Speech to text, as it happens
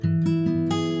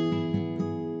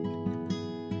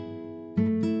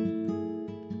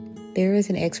There is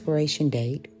an expiration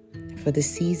date for the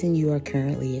season you are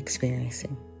currently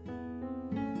experiencing.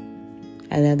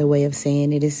 Another way of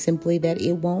saying it is simply that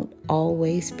it won't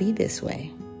always be this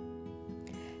way.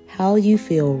 How you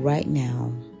feel right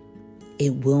now,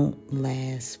 it won't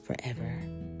last forever.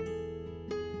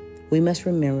 We must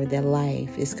remember that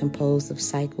life is composed of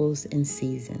cycles and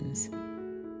seasons.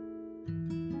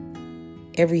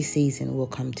 Every season will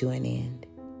come to an end.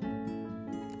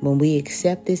 When we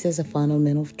accept this as a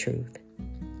fundamental truth,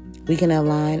 we can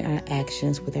align our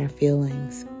actions with our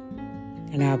feelings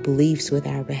and our beliefs with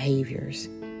our behaviors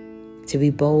to be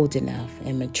bold enough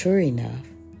and mature enough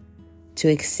to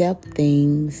accept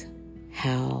things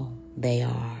how they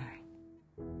are,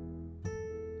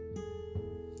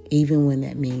 even when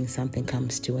that means something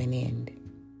comes to an end.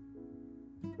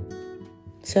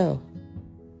 So,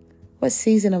 what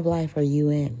season of life are you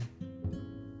in?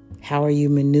 How are you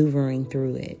maneuvering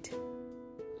through it?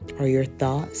 Are your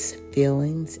thoughts,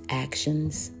 feelings,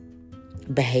 actions,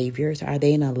 behaviors, are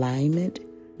they in alignment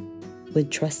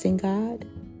with trusting God?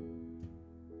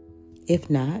 If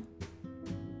not,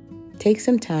 take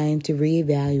some time to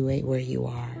reevaluate where you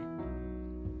are.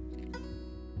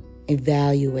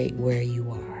 Evaluate where you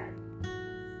are.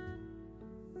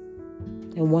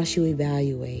 And once you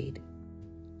evaluate,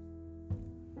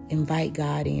 invite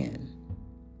God in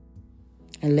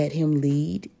and let Him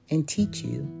lead and teach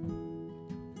you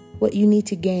what you need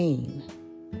to gain,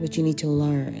 what you need to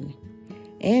learn,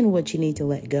 and what you need to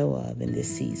let go of in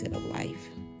this season of life.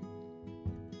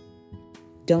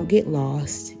 Don't get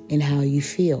lost in how you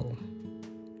feel.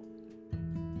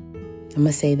 I'm going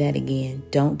to say that again.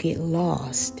 Don't get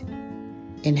lost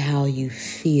in how you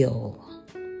feel.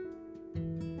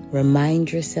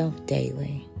 Remind yourself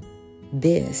daily,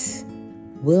 this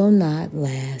will not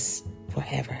last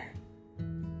forever.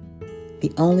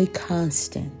 The only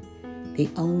constant, the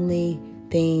only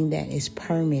thing that is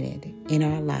permanent in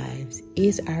our lives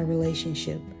is our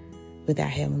relationship with our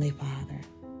Heavenly Father.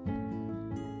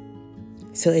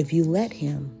 So if you let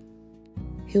Him,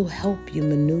 He'll help you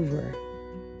maneuver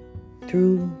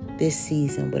through this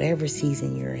season, whatever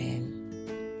season you're in,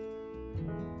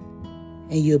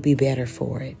 and you'll be better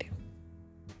for it.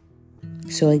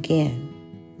 So again,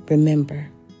 remember,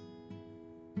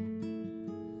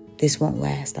 this won't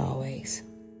last always.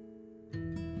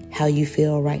 How you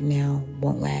feel right now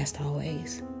won't last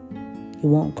always. You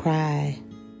won't cry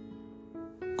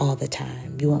all the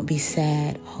time. You won't be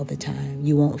sad all the time.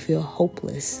 You won't feel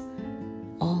hopeless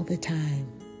all the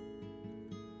time.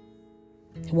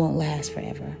 It won't last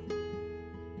forever.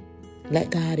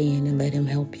 Let God in and let Him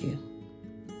help you.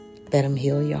 Let Him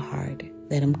heal your heart.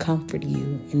 Let Him comfort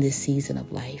you in this season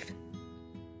of life,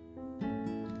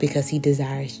 because He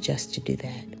desires just to do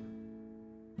that.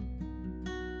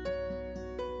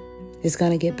 It's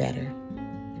going to get better.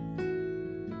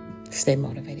 Stay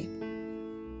motivated.